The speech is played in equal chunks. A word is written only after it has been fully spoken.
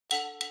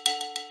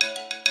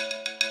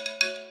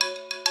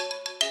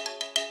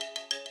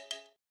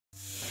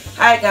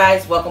Hi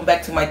guys, welcome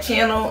back to my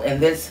channel. In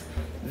this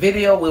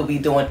video we'll be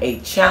doing a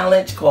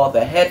challenge called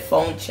the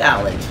Headphone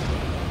Challenge.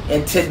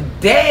 And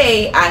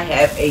today I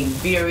have a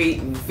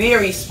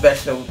very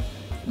special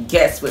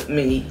guest with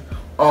me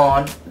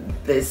on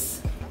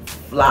this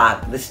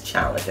vlog, this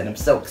challenge, and I'm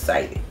so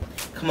excited.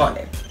 Come on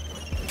in.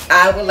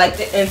 I would like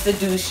to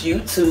introduce you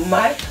to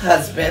my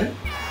husband.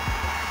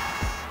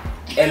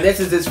 And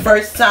this is his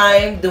first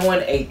time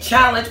doing a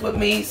challenge with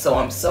me, so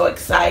I'm so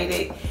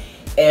excited.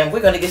 And we're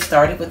going to get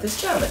started with this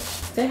challenge.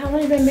 Say how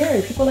long you been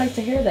married? People like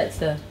to hear that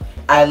stuff.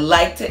 I'd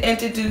like to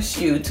introduce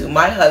you to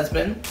my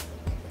husband,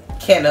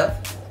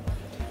 Kenneth.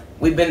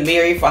 We've been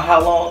married for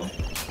how long?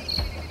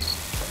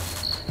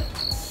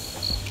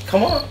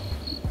 Come on.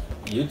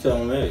 You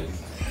tell me.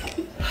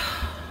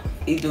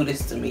 He do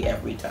this to me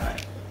every time.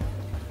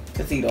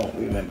 Because he don't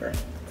remember.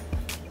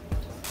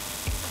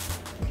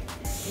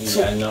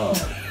 Yeah, I know.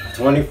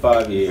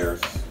 25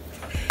 years.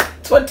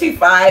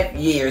 25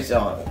 years,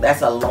 y'all.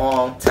 That's a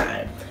long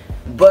time.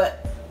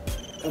 But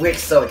we're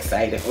so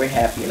excited. We're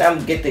happy. And I'm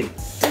going to get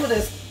to do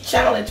this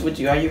challenge with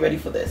you. Are you ready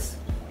for this?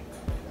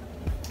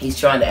 He's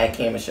trying to act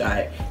camera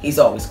shy. He's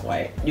always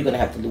quiet. You're going to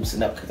have to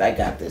loosen up because I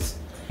got this.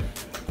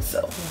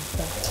 So,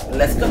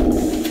 let's go.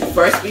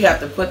 First, we have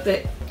to put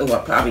the... Oh,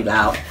 I'm probably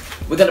loud.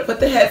 We're going to put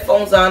the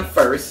headphones on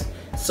first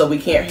so we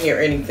can't hear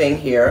anything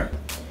here.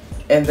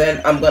 And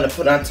then I'm going to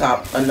put on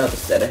top another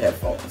set of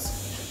headphones.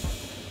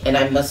 And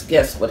I must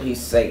guess what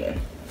he's saying.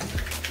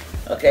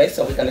 Okay,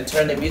 so we're going to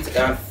turn the music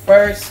on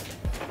first.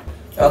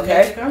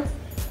 Okay.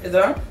 Is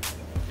it on?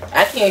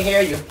 I can't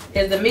hear you.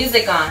 Is the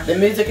music on? The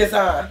music is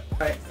on.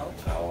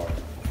 Our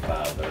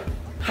Father.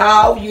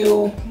 How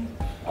you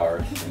Art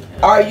in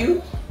heaven. are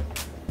you?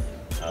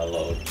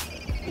 Hallowed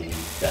be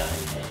thy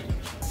name.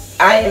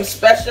 I am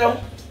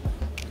special.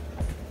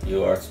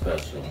 You are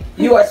special.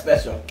 You are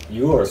special.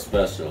 You are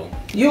special.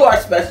 You are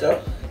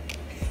special.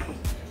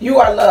 You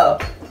are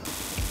loved.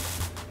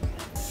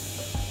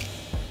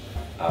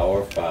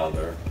 Our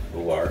Father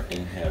who art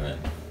in heaven.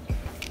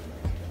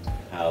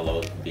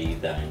 Hallowed be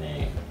thy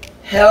name.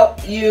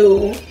 Help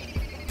you.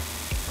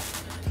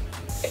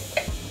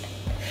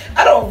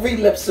 I don't read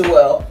lips so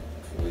well.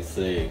 We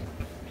see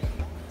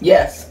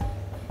Yes.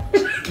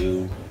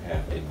 you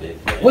have a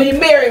big head. Will you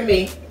marry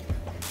me?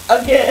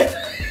 Again.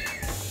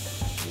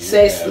 You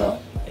Say have slow.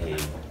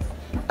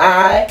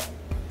 a-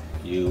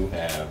 You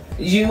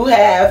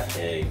have a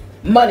a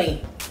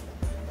money.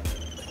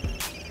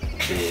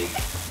 big...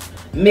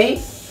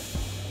 Me?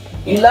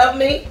 You love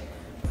me?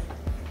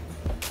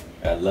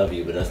 I love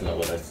you, but that's not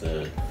what I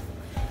said.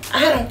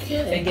 I don't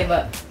get Say it. give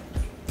up.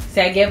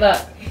 Say I give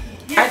up.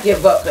 I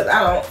give up because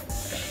I don't.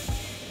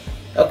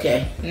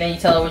 Okay. And then you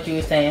tell her what you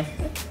were saying.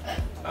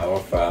 Our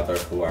Father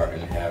who art in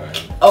heaven.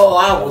 Oh,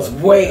 I was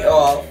way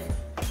off.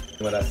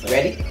 What I said.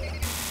 Ready?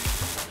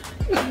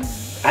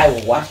 I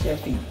will wash your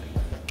feet.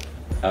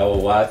 I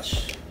will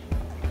watch.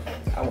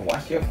 I will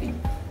wash your feet.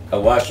 I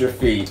wash your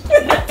feet.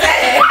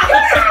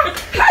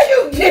 How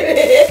you get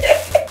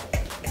it?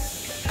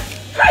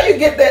 How you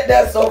get that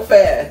done so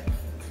fast?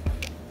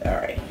 All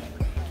right.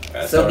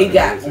 So he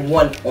got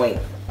 1 point.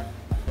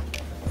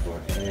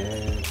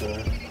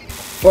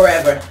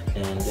 Forever Forever.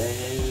 and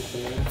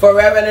ever.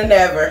 Forever and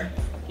ever.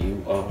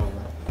 You are.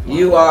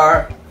 You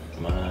are.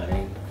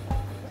 My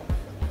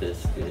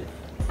biscuit.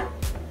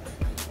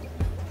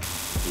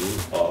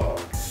 You are.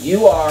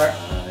 You are.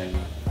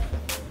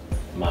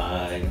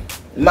 My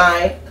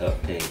My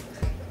cupcake.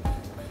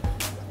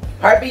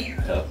 heartbeat.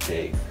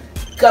 Cupcake.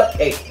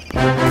 Cupcake.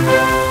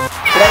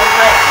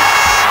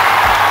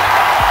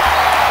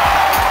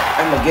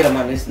 I'm gonna get him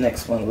on this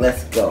next one.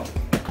 Let's go.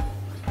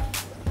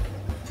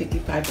 Picky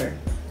Piper,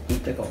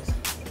 eat pickles.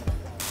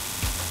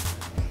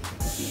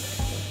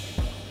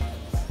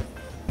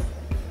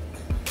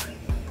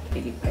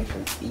 Picky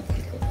Pipers eat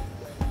pickles.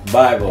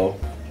 Bible.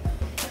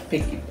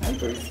 Picky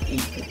Pipers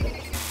eat pickles.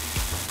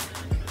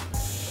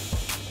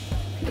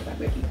 Picky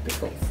Piper eat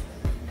pickles.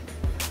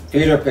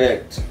 Peter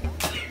picked.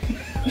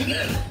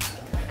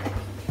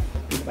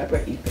 Picky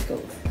Piper eat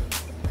pickles.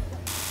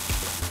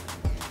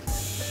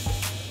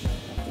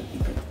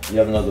 You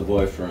have another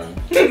boyfriend.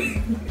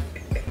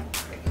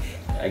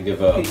 I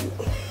give up.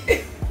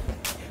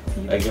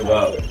 I give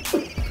up.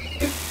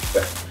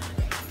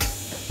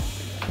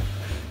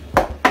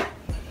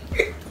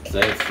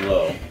 Say it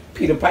slow.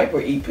 Peter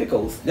Piper eat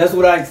pickles. That's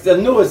what I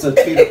knew. It's a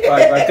Peter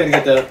Piper. I couldn't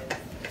get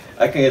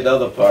the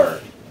other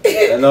part.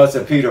 I know it's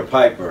a Peter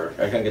Piper.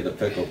 I couldn't get the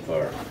pickle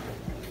part.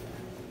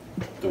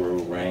 Through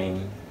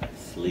rain,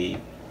 sleet,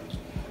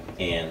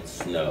 and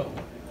snow,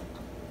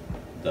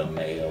 the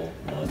male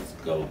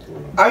must go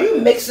through. Are you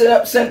mixing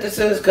up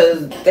sentences?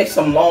 Cause they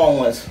some long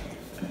ones.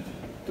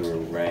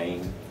 Through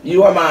rain,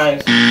 You are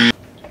mine.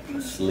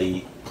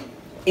 sleet,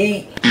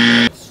 Eat.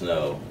 and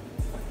snow,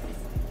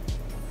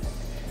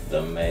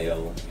 the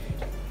male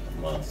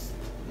must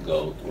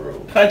go through.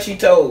 Punchy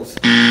toes.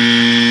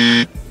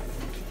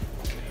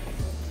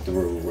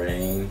 Through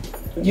rain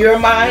You're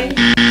mine.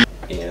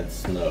 and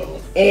snow,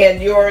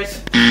 And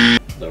yours.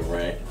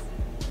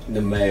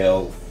 the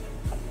male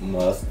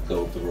must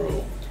go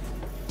through.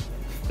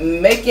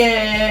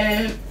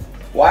 Making,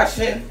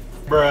 watching.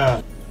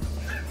 Bruh.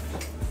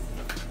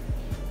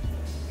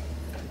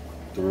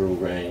 Through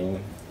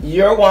rain,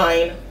 Your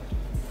wine.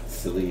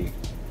 sleet,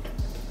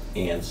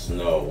 and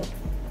snow.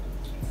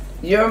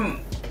 Your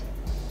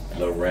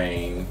The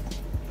rain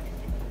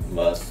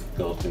must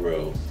go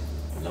through.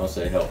 Don't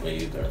say help me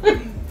either.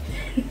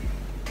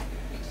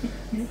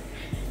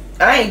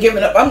 I ain't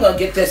giving up. I'm gonna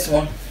get this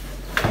one.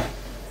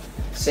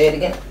 Say it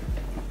again.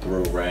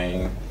 Through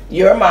rain,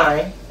 You're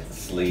mine.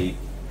 sleet,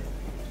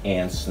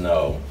 and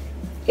snow.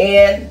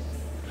 And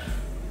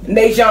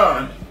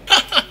Najon.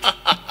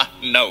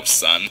 No,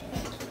 son.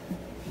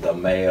 The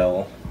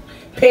mail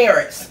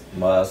Parents.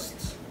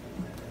 must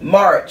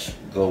March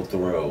go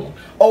through.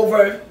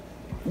 over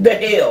the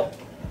hill.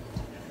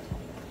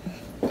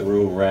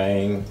 Through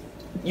rain,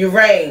 You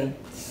rain.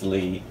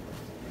 sleet,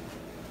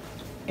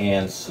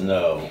 and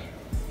snow.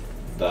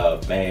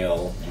 The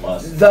mail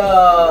must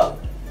The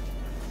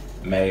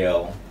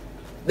mail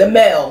the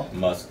mail.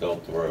 must go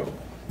through.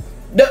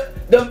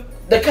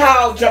 The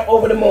cow jump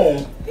over the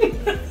moon.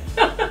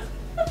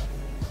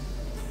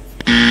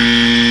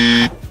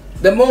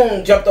 The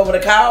moon jumped over the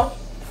cow.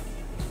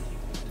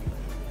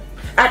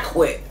 I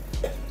quit.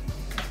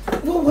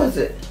 What was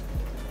it?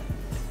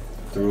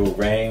 Through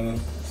rain,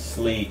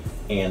 sleet,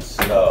 and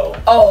snow.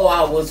 Oh,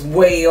 I was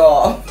way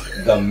off.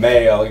 The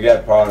mail, you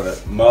got part of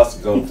it,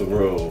 must go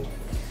through.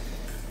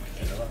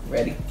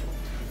 Ready?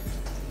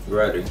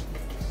 Ready?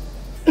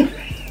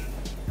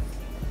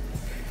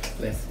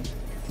 Listen.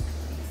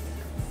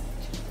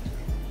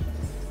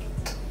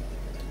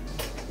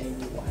 Then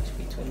you watch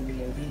between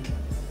me and thee.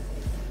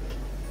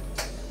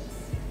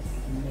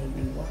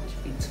 Maybe watch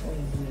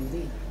between me and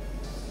thee.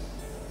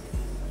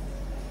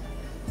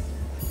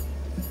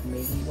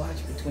 Maybe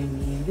watch between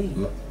me and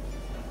thee.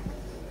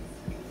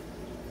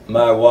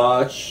 My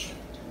watch.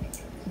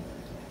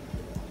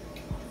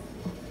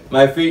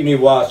 My feet need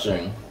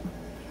washing.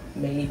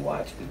 Maybe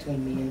watch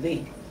between me and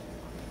thee.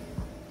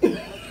 Do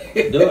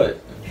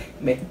it.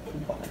 Maybe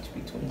watch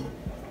between.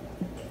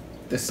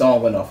 The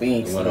song went off. He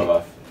ain't You went slick.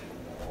 off.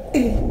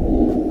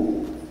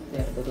 You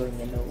got a booger in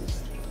your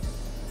nose.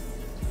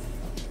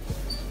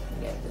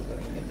 You got a booger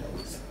in your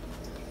nose.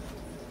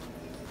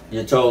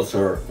 Your toes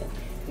hurt.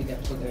 You got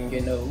a booger in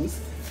your nose.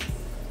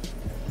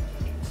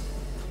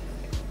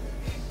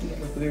 You got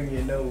a booger in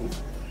your nose.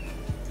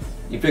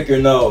 You pick your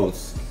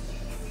nose.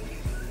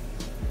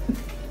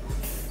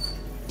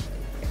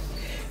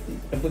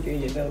 A booger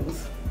in your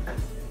nose.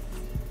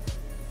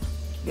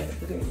 You got a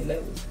booger in your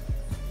nose.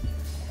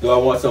 Do I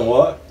want some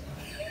what?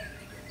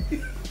 You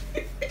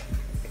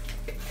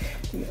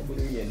got a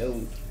booger in your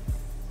nose.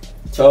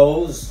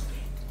 Toes.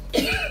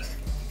 You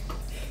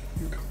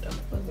got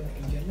a booger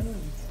in your nose.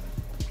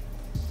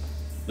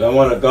 Do I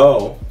want to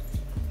go?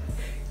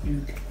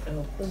 You got a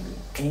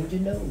booger in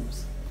your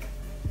nose.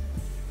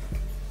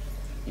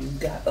 You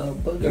got a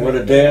booger You wanna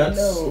in dance?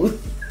 your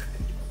nose.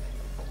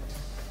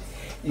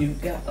 You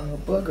got a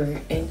booger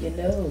in your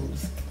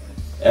nose.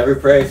 Every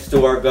praise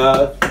to our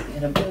God. You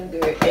got a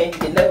booger in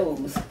your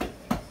nose.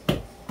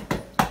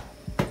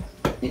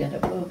 You got a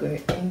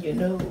booger in your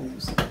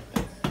nose. A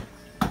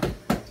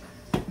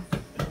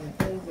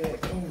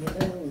booger in your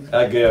nose.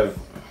 I give.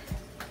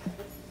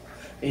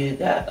 You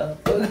got a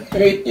booger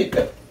in your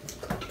nose.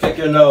 Pick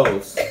your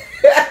nose.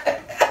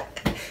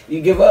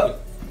 You give up?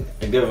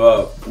 And give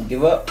up. You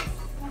give up?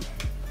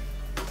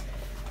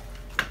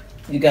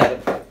 You got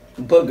a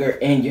booger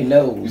in your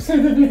nose.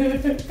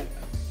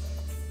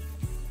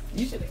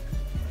 You should.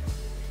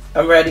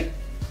 I'm ready.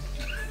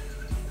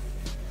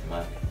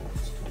 My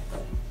horse to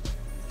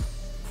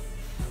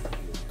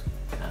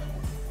the town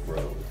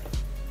road.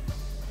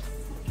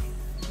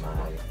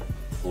 My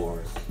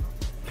horse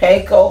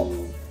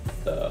Panko,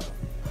 to the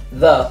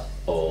the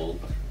old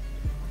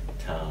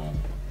town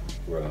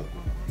road.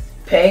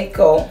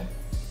 Panko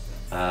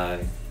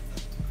I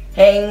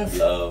hangs,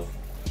 love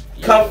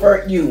you.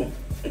 comfort you.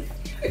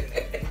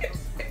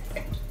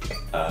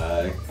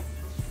 I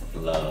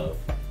love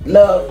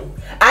Love. you.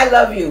 I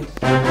love you.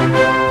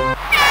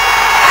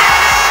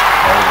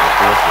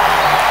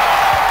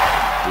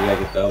 You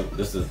gotta get the,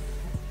 this is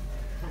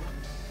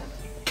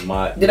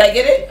my Did I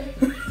get it?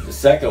 the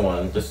second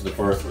one. This is the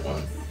first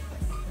one.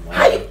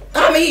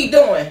 How many he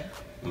doing?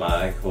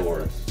 My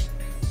horse.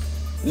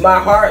 My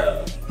heart.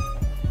 The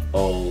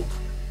old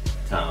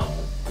town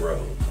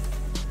road.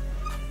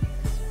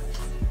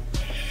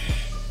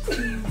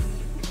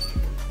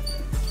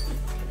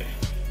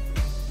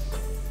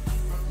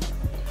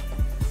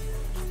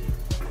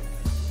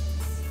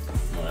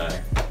 My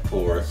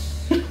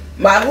horse.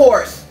 My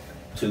horse.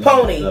 To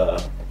Pony.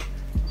 the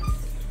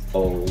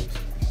old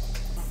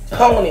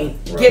Pony.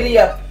 road. Giddy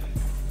up.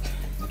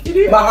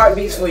 My heart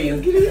beats for you.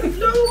 Giddy up.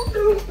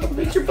 No, don't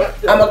beat your butt.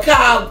 I'm a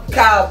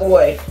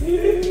cowboy.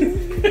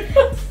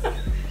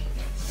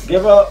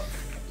 Give up.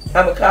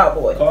 I'm a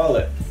cowboy. Call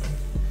it.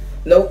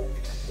 Nope.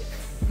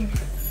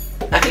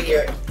 I can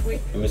hear it.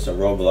 Give me some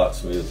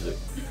Roblox music.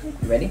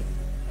 Ready?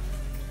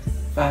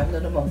 5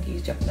 little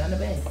monkeys jumping on the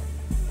bed.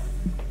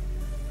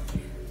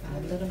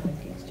 5 little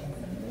monkeys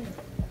jumping on the bed.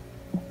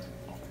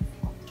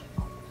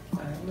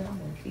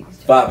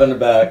 5 in the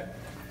back.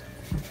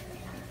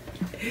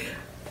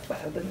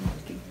 5 little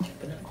monkeys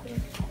jumping up there.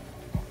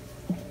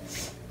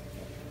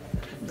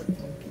 5 little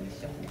monkeys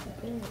jumping up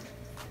there.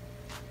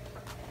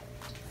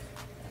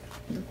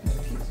 Little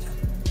monkeys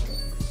jumping up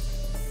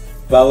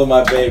there. Follow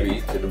my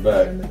baby to the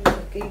back. 5 little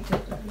monkeys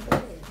jumping on the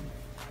bed.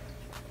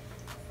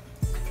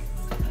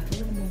 5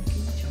 little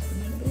monkeys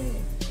jumping on the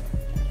bed.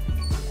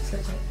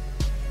 Such a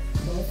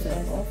both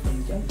fell off and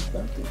jumped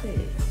up the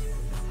bed.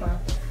 Huh?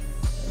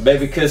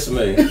 Baby, kiss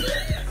me.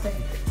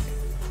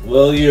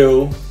 Will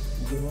you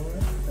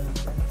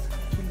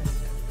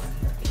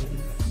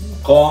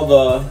call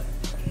the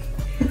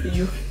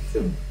You're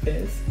the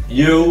best.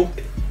 you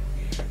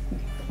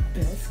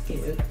Best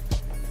gift.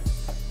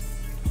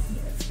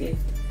 Best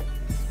gift.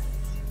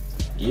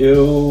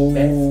 you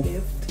Best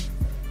gift.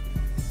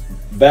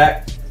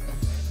 back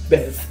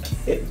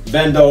Best gift.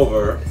 bend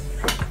over?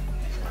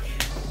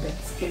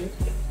 Best gift.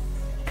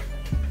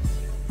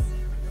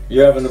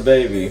 You're having a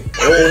baby.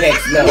 Oh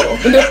heck no.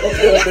 No.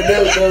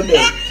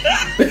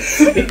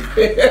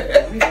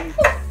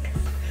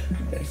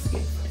 Best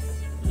gift.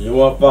 You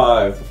want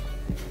 5?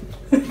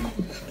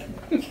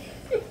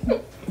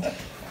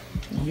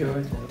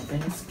 You're the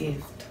best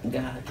gift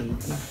God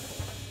gave me.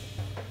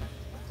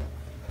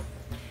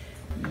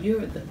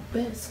 You're the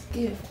best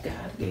gift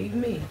God gave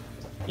me.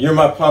 You're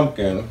my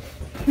pumpkin.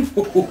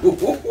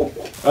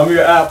 I'm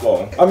your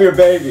apple. I'm your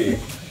baby.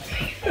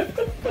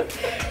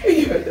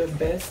 You're the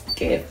best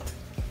gift.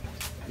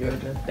 You're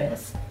the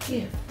best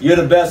gift. You're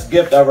the best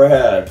gift I ever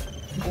had.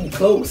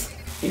 Close.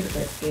 You're the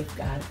best gift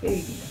God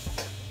gave me.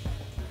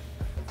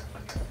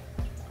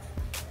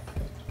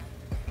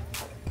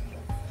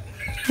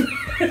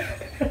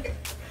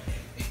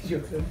 You're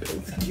the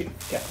best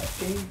gift God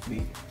gave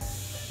me.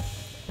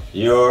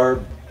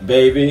 Your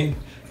baby.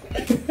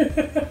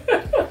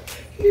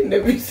 You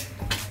never said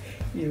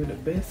you're the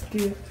best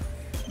gift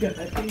God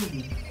gave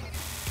me.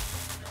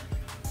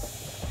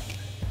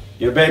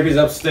 Your baby's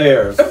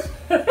upstairs.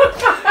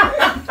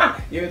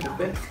 You're the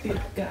best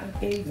gift God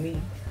gave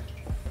me.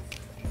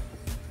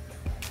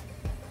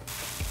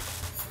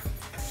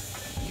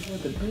 You're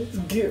the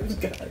best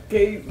gift God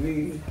gave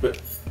me.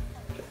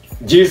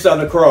 Jesus on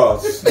the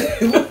cross.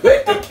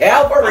 The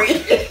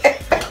Calvary.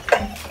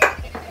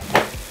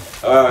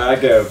 Alright,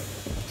 I go.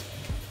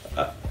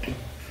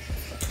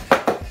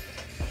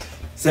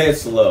 Say it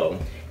slow.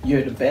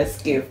 You're the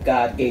best gift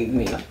God gave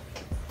me.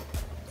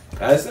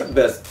 That's the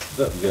best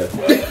gift.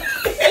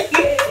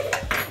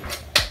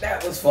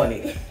 That was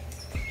funny.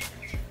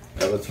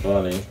 That was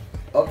funny.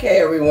 Okay,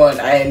 everyone.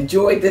 I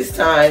enjoyed this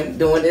time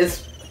doing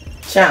this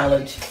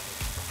challenge.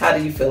 How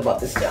do you feel about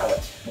this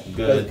challenge?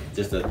 Good.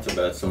 Just that too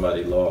bad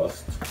somebody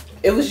lost.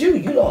 It was you.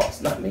 You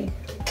lost, not me.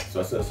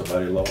 So I said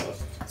somebody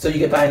lost. So you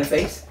get pie in the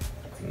face?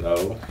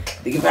 No.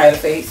 Did you get pie in the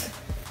face?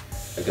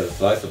 I get a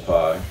slice of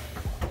pie.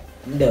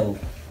 No.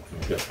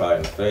 I get pie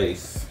in the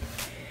face.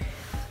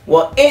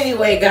 Well,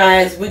 anyway,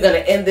 guys, we're going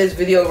to end this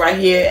video right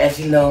here. As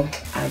you know,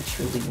 I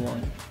truly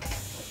won.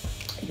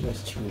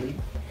 Yours truly.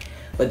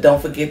 But don't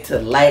forget to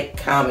like,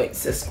 comment,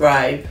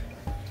 subscribe,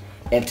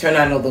 and turn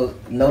on those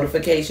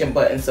notification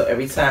buttons so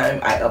every time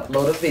I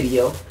upload a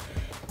video,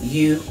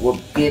 you will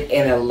get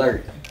an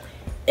alert.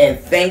 And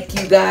thank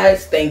you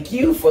guys. Thank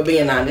you for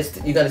being honest.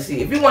 You're going to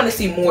see. If you want to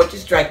see more,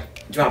 just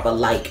drop a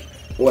like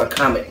or a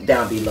comment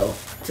down below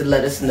to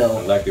let us know.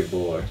 I like your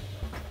boy.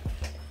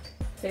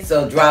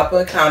 So drop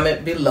a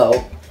comment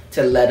below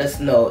to let us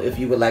know if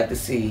you would like to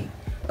see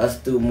us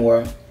do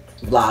more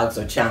vlogs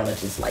or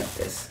challenges like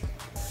this.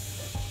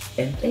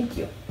 And thank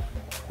you.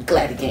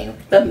 Glad you came.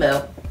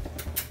 Thumbnail.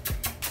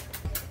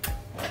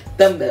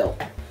 Thumbnail.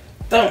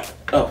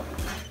 Oh.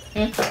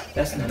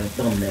 That's not a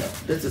thumbnail.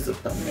 This is a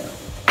thumbnail.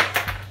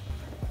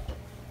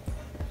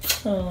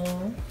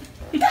 Oh.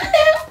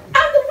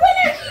 I'm the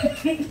winner.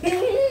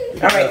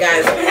 All right,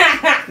 guys.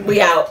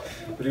 We out.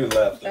 What are you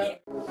laughing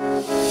at?